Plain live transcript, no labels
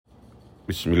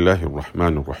Bismillahir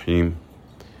Rahmanir Rahim.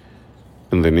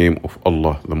 In the name of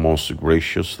Allah, the most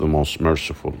gracious, the most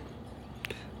merciful,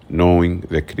 knowing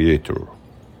the Creator.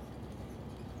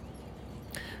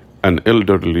 An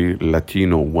elderly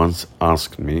Latino once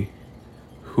asked me,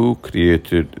 "Who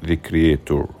created the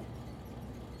Creator?"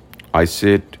 I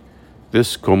said,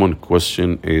 "This common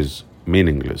question is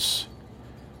meaningless.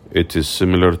 It is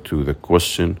similar to the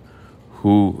question,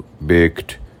 who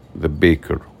baked the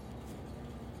baker?"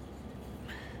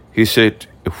 He said,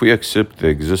 "If we accept the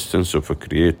existence of a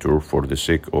creator for the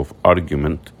sake of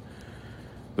argument,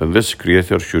 then this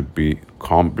creator should be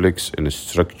complex in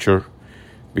structure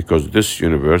because this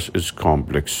universe is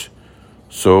complex.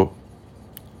 So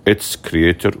its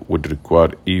creator would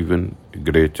require even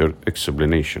greater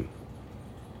explanation."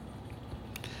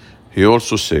 He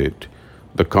also said,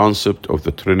 "The concept of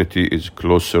the Trinity is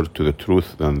closer to the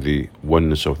truth than the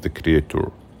oneness of the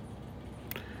Creator."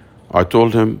 I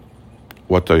told him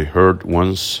what I heard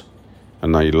once,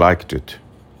 and I liked it.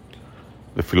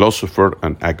 The philosopher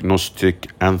and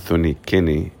agnostic Anthony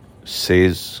Kenny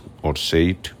said,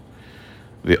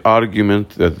 "The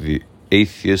argument that the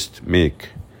atheists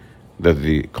make that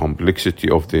the complexity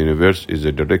of the universe is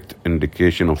a direct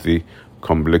indication of the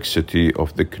complexity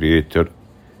of the Creator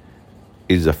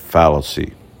is a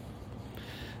fallacy.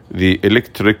 The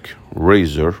electric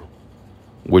razor,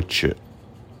 which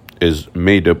is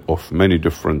made up of many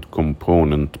different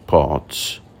component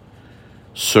parts,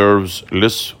 serves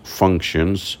less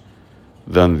functions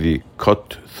than the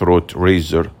cutthroat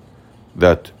razor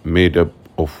that made up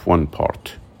of one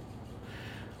part.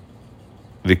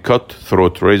 The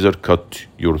cutthroat razor cuts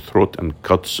your throat and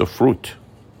cuts a fruit."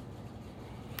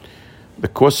 The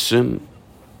questioner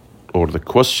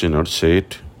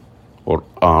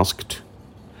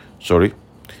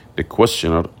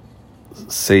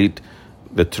said,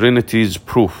 "The Trinity's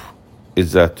proof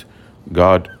is that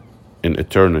God in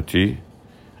eternity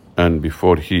and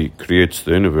before he creates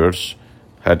the universe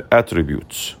had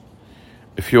attributes.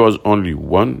 If he was only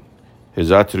one,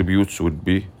 his attributes would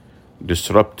be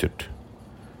disrupted.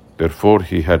 Therefore,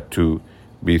 he had to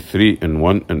be three in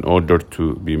one in order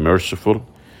to be merciful,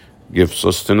 give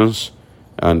sustenance,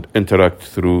 and interact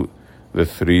through the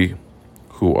three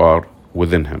who are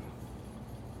within him."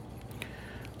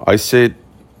 I said,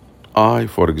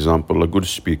 for example, a good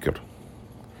speaker.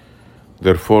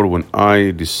 Therefore, when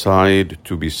I decide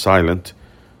to be silent,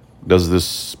 does this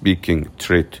speaking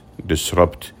trait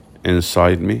disrupt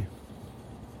inside me?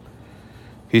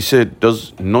 He said,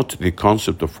 "Does not the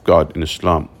concept of God in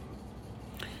Islam,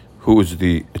 who is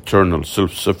the eternal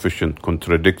self-sufficient,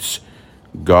 contradicts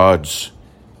God's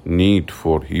need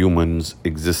for humans'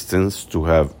 existence to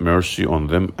have mercy on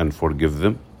them and forgive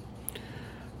them?"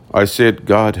 I said,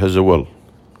 "God has a will.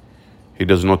 He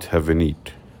does not have a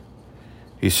need."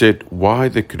 He said, "Why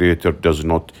the Creator does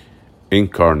not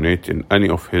incarnate in any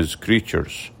of his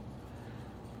creatures?"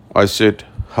 I said,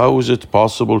 "How is it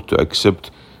possible to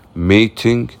accept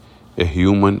mating a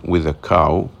human with a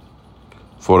cow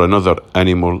for another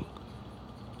animal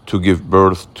to give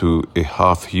birth to a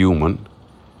half human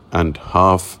and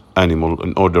half animal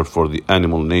in order for the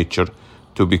animal nature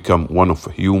to become one of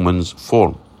a human's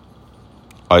form,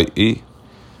 i.e.,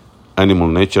 animal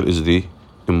nature is the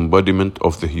embodiment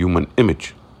of the human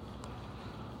image?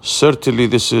 Certainly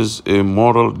this is a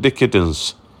moral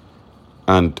decadence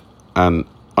and an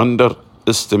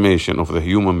underestimation of the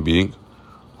human being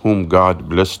whom God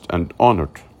blessed and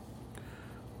honored.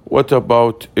 What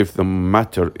about if the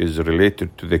matter is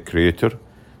related to the Creator,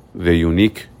 the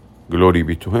unique, glory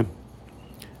be to him?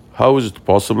 How is it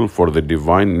possible for the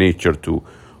divine nature to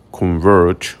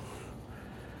converge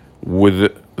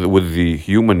with the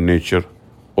human nature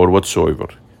or whatsoever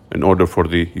in order for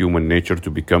the human nature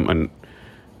to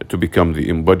become the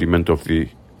embodiment of the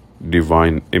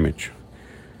divine image?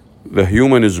 The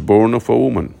human is born of a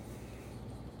woman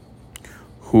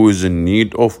who is in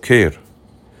need of care,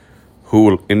 who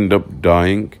will end up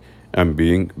dying and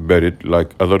being buried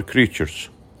like other creatures.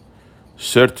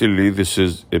 Certainly this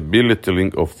is a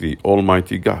belittling of the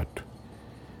Almighty God."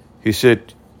 He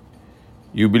said,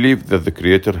 "You believe that the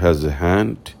Creator has a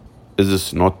hand. Is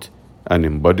this not an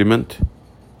embodiment?"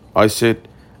 I said,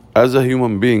 "As a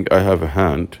human being, I have a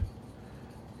hand,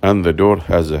 and the door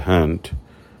has a hand,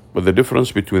 but the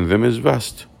difference between them is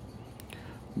vast.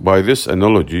 By this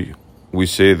analogy, we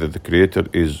say that the Creator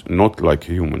is not like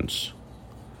humans."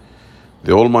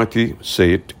 The Almighty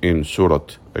said in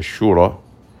Surah Ash-Shura,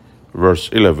 verse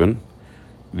 11,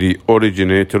 "The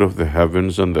originator of the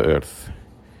heavens and the earth.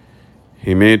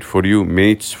 He made for you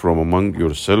mates from among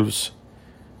yourselves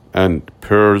and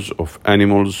pairs of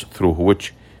animals through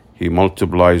which he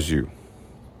multiplies you.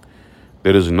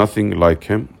 There is nothing like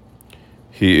him.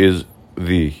 He is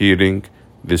the hearing,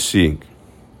 the seeing.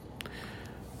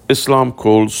 Islam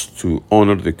calls to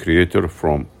honor the Creator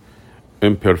from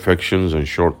imperfections and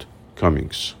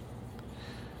shortcomings.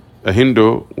 A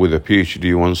Hindu with a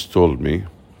PhD once told me,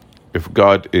 if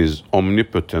God is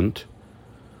omnipotent,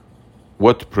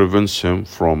 what prevents him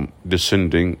from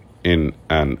descending in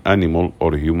an animal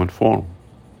or human form?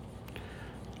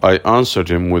 I answered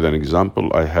him with an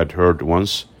example I had heard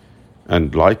once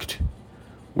and liked.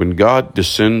 When God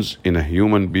descends in a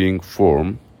human being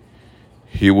form,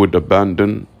 he would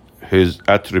abandon his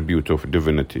attribute of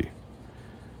divinity.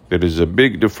 There is a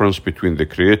big difference between the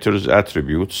Creator's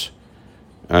attributes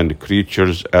and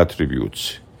creatures'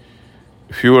 attributes.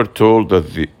 If you were told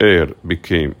that the air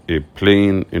became a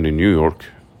plane in New York,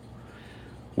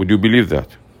 would you believe that?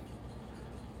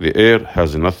 The air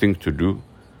has nothing to do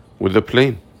with the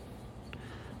plane.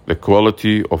 The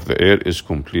quality of the air is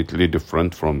completely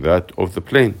different from that of the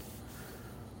plane.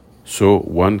 So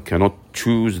one cannot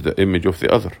choose the image of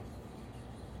the other.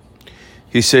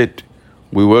 He said,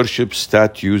 we worship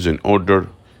statues in order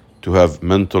to have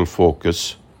mental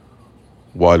focus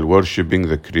while worshiping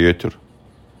the Creator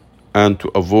and to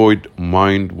avoid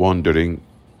mind wandering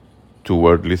to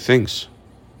worldly things.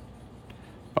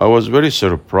 I was very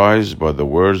surprised by the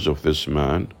words of this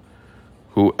man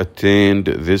who attained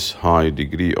this high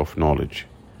degree of knowledge.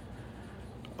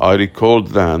 I recalled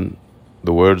then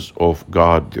the words of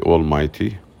God the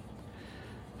Almighty.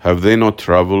 Have they not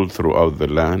traveled throughout the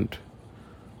land,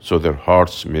 so their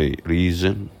hearts may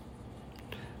reason,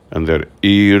 and their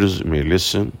ears may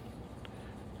listen?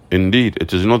 Indeed,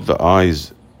 it is not the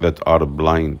eyes that are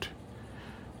blind,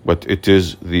 but it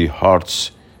is the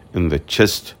hearts in the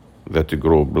chest that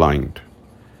grow blind.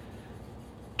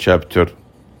 Chapter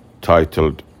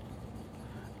titled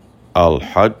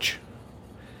Al-Hajj,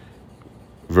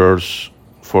 verse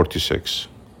 46.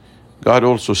 God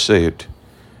also said,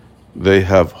 they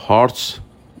have hearts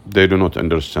they do not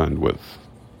understand with,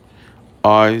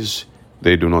 eyes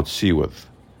they do not see with,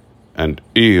 and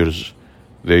ears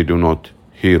they do not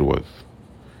hear with.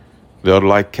 They are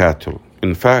like cattle.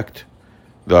 In fact,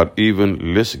 they are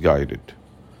even less guided.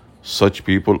 Such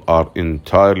people are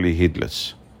entirely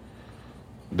heedless.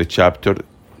 The chapter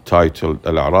titled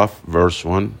Al-A'raf, verse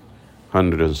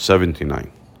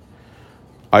 179.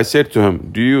 I said to him,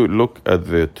 do you look at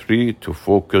the tree to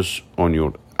focus on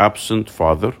your absent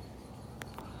father?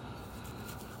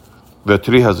 The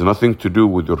tree has nothing to do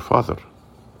with your father.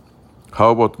 How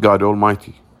about God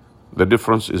Almighty? The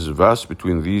difference is vast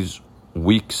between these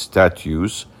weak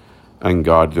statues and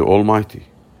God the Almighty,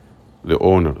 the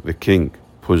owner, the king,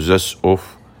 possessor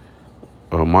of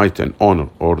might and honor,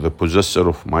 or the possessor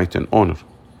of might and honor.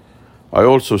 I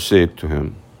also said to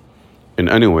him, in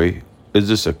any way, is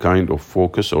this a kind of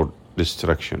focus or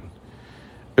distraction?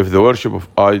 If the worship of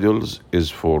idols is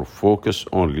for focus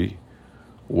only,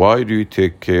 why do you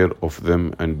take care of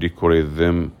them and decorate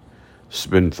them,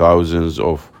 spend thousands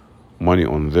of money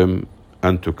on them,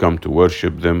 and to come to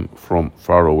worship them from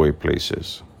faraway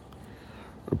places?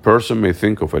 A person may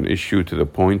think of an issue to the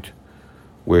point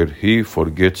where he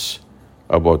forgets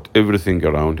about everything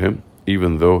around him,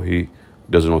 even though he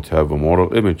does not have a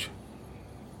moral image.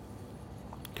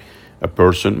 A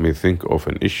person may think of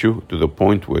an issue to the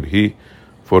point where he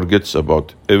forgets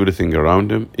about everything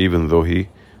around him, even though he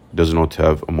does not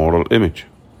have a moral image.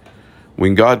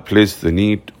 When God placed the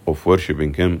need of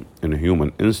worshiping him in a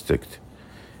human instinct,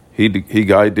 he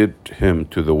guided him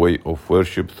to the way of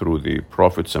worship through the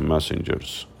prophets and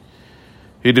messengers.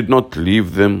 He did not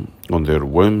leave them on their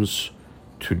whims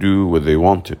to do what they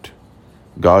wanted.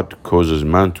 God causes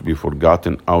man to be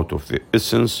forgotten out of the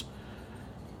essence,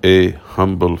 a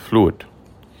humble fluid.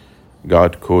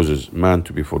 God causes man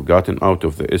to be forgotten out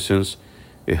of the essence,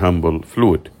 a humble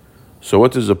fluid. So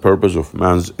what is the purpose of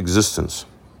man's existence?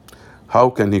 How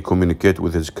can he communicate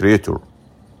with his Creator?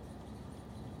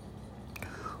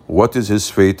 What is his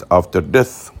fate after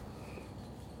death?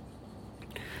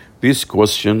 These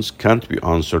questions can't be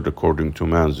answered according to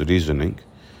man's reasoning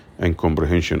and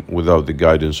comprehension without the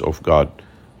guidance of God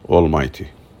Almighty.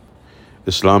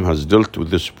 Islam has dealt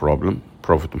with this problem.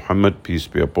 Prophet Muhammad, peace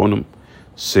be upon him,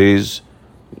 says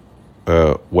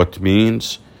what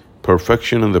means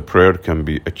perfection in the prayer can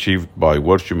be achieved by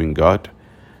worshiping God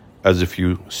as if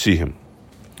you see him.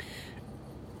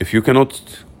 If you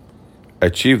cannot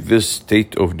achieve this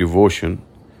state of devotion,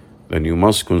 then you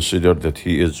must consider that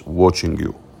he is watching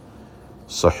you.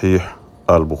 Sahih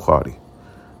al-Bukhari.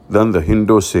 Then the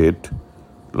Hindu said,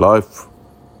 life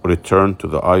returns to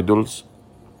the idols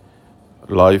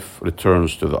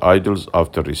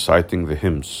after reciting the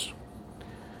hymns.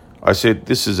 I said,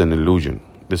 this is an illusion.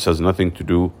 This has nothing to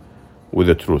do with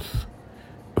the truth.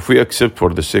 If we accept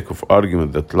for the sake of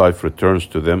argument that life returns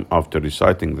to them after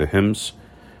reciting the hymns,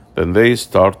 then they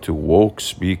start to walk,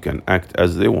 speak, and act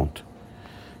as they want.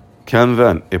 Can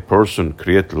then a person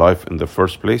create life in the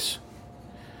first place?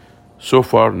 So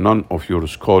far, none of your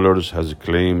scholars has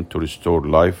claimed to restore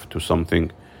life to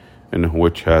something in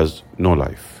which has no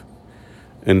life.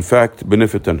 In fact,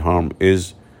 benefit and harm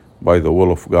is by the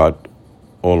will of God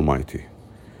Almighty.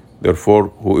 Therefore,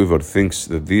 whoever thinks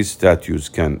that these statues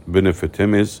can benefit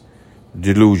him is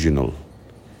delusional.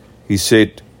 He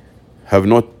said, have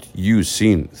not you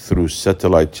seen through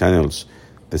satellite channels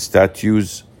the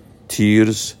statues'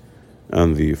 tears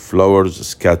and the flowers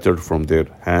scattered from their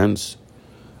hands?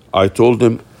 I told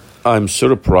him, I'm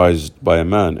surprised by a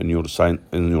man in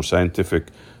your scientific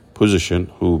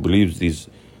position who believes these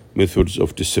methods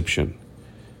of deception.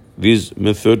 These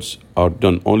methods are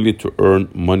done only to earn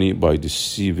money by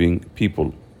deceiving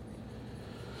people.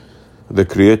 The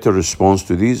Creator responds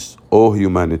to these, O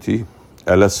humanity,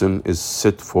 a lesson is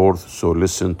set forth, so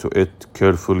listen to it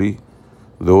carefully.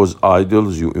 Those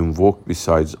idols you invoke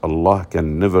besides Allah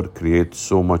can never create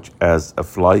so much as a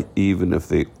fly, even if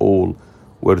they all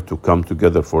were to come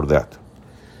together for that.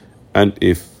 And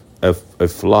if a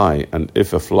fly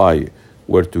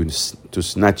were to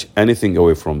snatch anything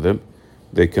away from them,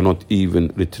 they cannot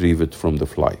even retrieve it from the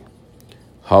fly.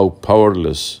 How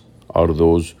powerless are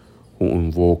those who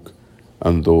invoke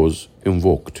and those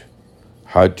invoked.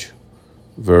 Hajj,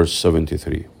 verse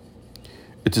 73.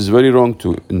 It is very wrong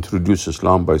to introduce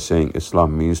Islam by saying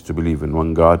Islam means to believe in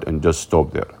one God and just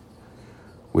stop there.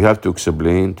 We have to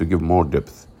explain to give more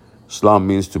depth. Islam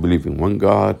means to believe in one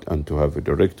God and to have a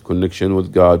direct connection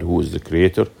with God, who is the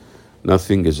Creator.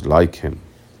 Nothing is like Him.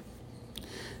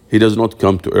 He does not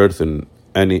come to earth in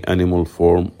any animal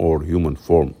form or human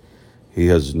form. He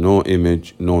has no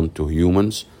image known to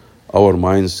humans. Our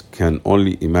minds can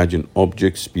only imagine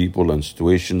objects, people, and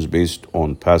situations based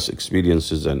on past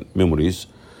experiences and memories.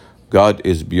 God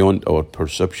is beyond our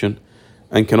perception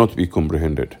and cannot be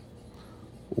comprehended.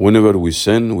 Whenever we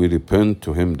sin, we repent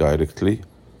to Him directly.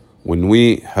 When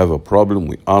we have a problem,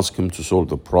 we ask Him to solve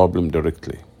the problem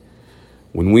directly.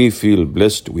 When we feel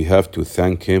blessed, we have to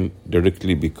thank Him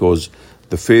directly, because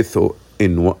the faith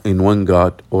in one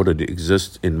God already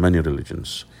exists in many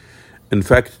religions. In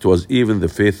fact, it was even the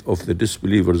faith of the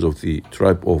disbelievers of the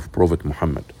tribe of Prophet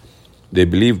Muhammad. They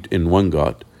believed in one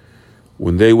God.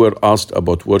 When they were asked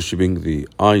about worshipping the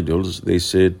idols, they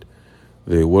said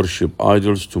they worship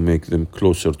idols to make them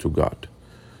closer to God.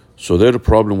 So their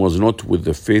problem was not with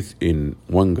the faith in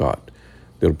one God.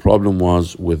 Their problem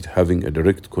was with having a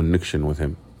direct connection with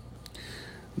Him.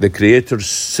 The Creator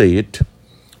said,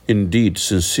 indeed,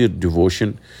 sincere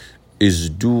devotion is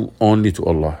due only to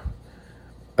Allah.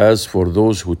 As for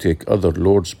those who take other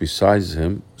lords besides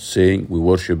Him, saying we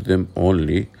worship them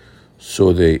only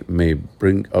so they may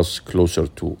bring us closer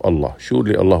to Allah,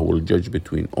 surely Allah will judge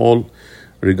between all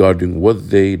regarding what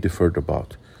they differed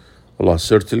about. Allah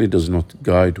certainly does not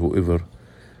guide whoever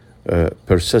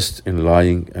persists in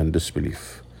lying and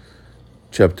disbelief.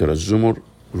 Chapter Az-Zumar,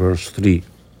 verse 3.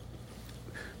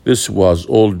 This was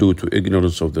all due to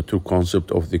ignorance of the true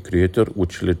concept of the Creator,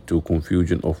 which led to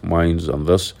confusion of minds and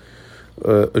thus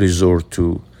resort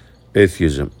to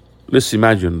atheism. Let's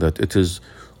imagine that it is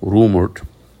rumored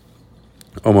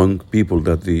among people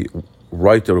that the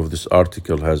writer of this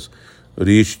article has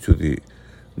reached to the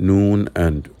moon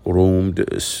and roamed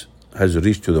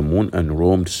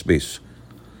space.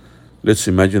 Let's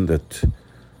imagine that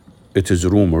it is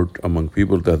rumored among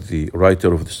people that the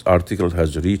writer of this article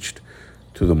has reached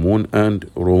to the moon and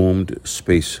roamed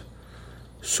space.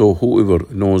 So whoever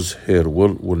knows her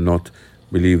will not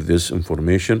believe this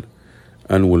information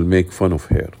and will make fun of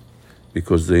her,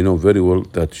 because they know very well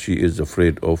that she is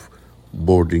afraid of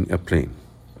boarding a plane.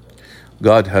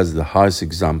 God has the highest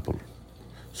example.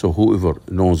 So whoever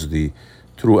knows the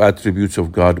true attributes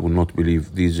of God will not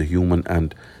believe these human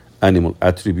and animal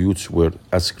attributes were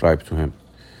ascribed to Him.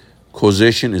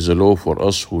 Causation is a law for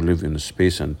us who live in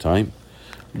space and time.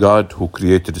 God, who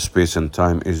created space and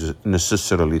time, is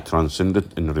necessarily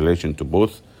transcendent in relation to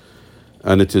both,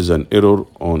 and it is an error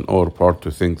on our part to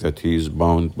think that He is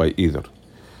bound by either.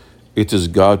 It is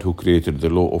God who created the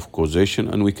law of causation,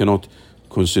 and we cannot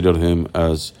consider Him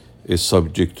as a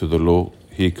subject to the law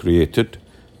He created.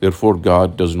 Therefore,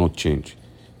 God does not change.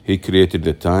 He created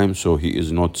the time, so He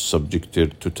is not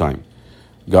subjected to time.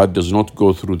 God does not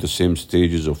go through the same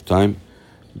stages of time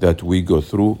that we go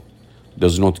through,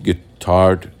 does not get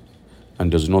tired,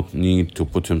 and does not need to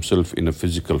put Himself in a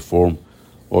physical form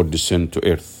or descend to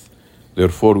earth.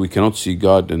 Therefore, we cannot see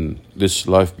God in this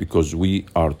life because we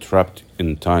are trapped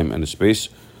in time and space,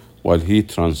 while He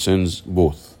transcends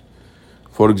both.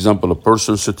 For example, a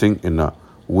person sitting in a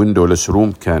windowless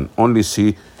room can only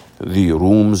see the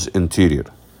room's interior.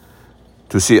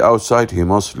 To see outside, he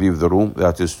must leave the room.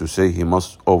 That is to say, he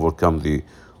must overcome the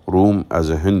room as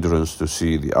a hindrance to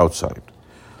see the outside.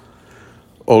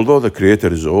 Although the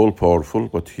Creator is all-powerful,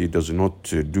 but He does not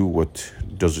do what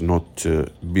does not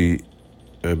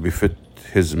befit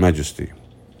His majesty.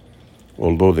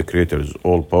 Although the Creator is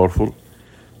all-powerful,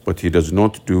 but He does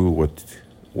not do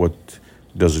what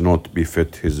does not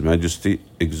befit His majesty,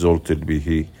 exalted be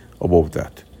He above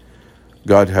that.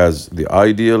 God has the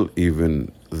ideal,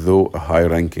 even though a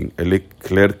high-ranking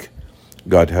clerk,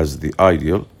 God has the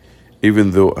ideal,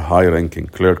 even though a high-ranking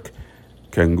clerk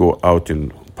can go out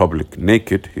in public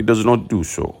naked, he does not do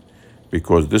so,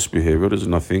 because this behavior is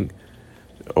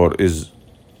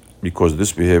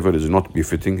not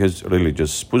befitting his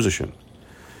religious position.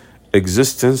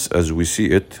 Existence as we see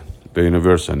it, the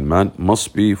universe and man,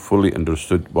 must be fully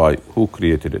understood by who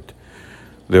created it.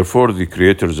 Therefore, the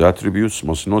Creator's attributes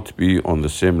must not be on the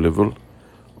same level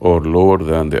or lower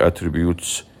than the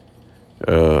attributes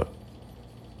of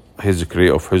His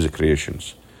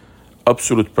creations.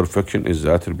 Absolute perfection is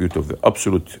the attribute of the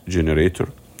absolute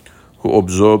generator, who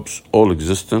absorbs all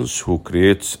existence, who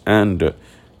creates and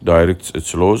directs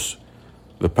its laws.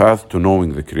 The path to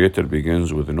knowing the Creator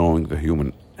begins with knowing the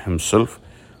human himself.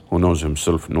 Who knows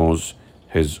himself knows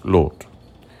his Lord.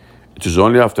 It is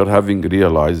only after having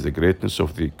realized the greatness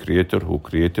of the Creator who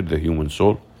created the human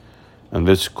soul and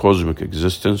this cosmic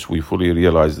existence, we fully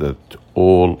realize that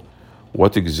all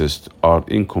what exists are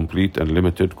incomplete and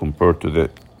limited compared to the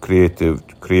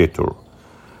Creator.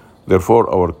 Therefore,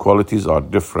 our qualities are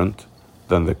different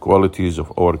than the qualities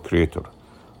of our Creator.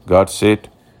 God said,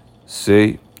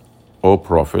 "Say, O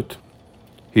Prophet,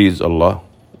 He is Allah,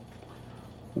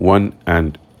 one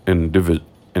and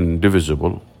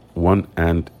indivisible,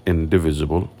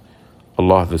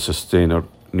 Allah the Sustainer,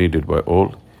 needed by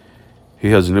all. He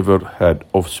has never had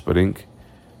offspring,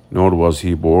 nor was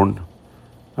He born,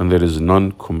 and there is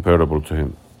none comparable to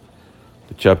Him."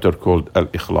 The chapter called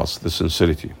Al-Ikhlas, the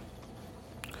sincerity.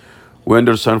 We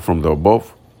understand from the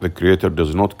above, the Creator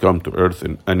does not come to earth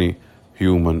in any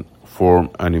human form,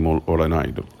 animal, or an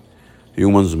idol.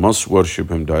 Humans must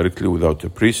worship Him directly without a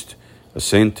priest, a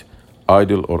saint,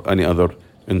 idol, or any other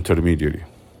intermediary.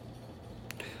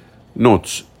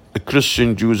 Notes: the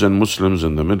Christian, Jews, and Muslims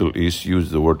in the Middle East use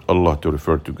the word Allah to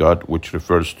refer to God, which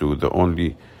refers to the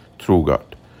only true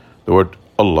God. The word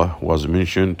Allah was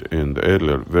mentioned in the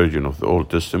earlier version of the Old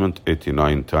Testament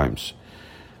 89 times.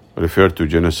 Refer to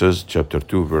Genesis chapter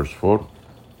 2 verse 4,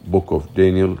 Book of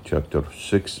Daniel chapter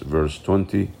 6 verse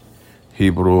 20,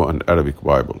 Hebrew and Arabic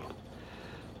Bible.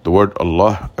 The word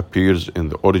Allah appears in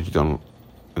the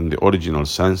original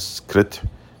Sanskrit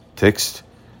text,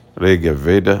 Rig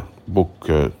Veda, Book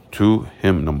 2,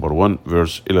 Hymn number 1,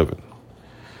 verse 11.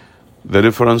 The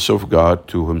reference of God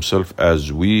to Himself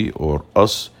as we or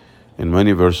us in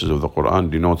many verses of the Quran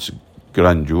denotes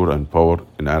grandeur and power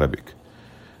in Arabic.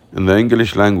 In the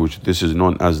English language, this is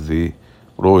known as the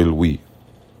royal we,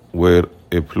 where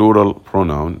a plural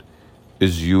pronoun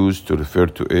is used to refer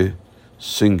to a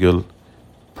single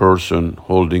person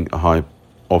holding a high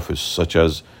office, such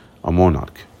as a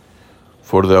monarch.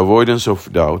 For the avoidance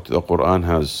of doubt, the Quran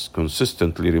has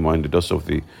consistently reminded us of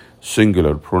the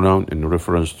singular pronoun in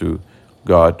reference to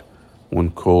God when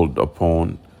called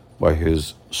upon by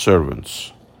His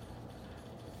servants.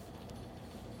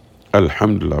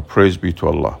 Alhamdulillah, praise be to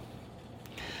Allah.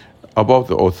 About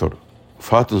the author,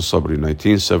 Fatin Sabri,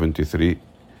 1973,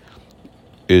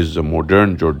 is a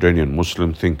modern Jordanian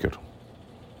Muslim thinker.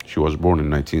 She was born in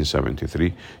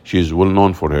 1973. She is well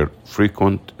known for her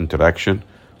frequent interaction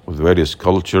with various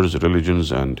cultures,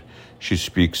 religions, and she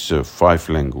speaks 5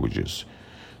 languages.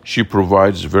 She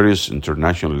provides various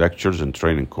international lectures and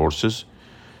training courses.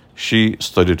 She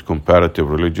studied comparative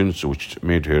religions, which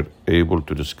made her able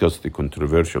to discuss the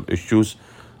controversial issues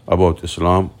about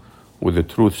Islam with the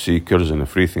truth seekers and the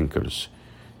free thinkers.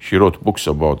 She wrote books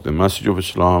about the message of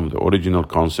Islam, the original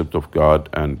concept of God,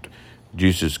 and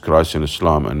Jesus Christ in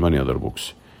Islam, and many other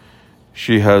books.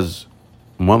 She has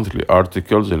monthly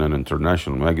articles in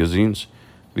international magazines.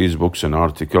 These books and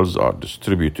articles are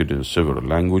distributed in several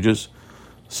languages.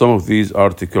 Some of these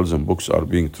articles and books are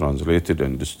being translated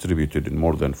and distributed in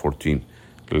more than 14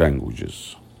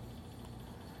 languages.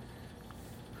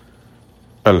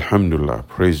 Alhamdulillah,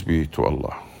 praise be to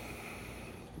Allah.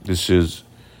 This is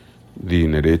the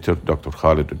narrator, Dr.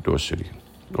 Khalid Al-Dosari,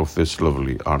 of this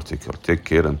lovely article. Take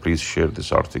care and please share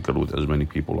this article with as many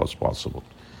people as possible.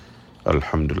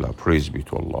 Alhamdulillah, praise be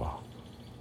to Allah.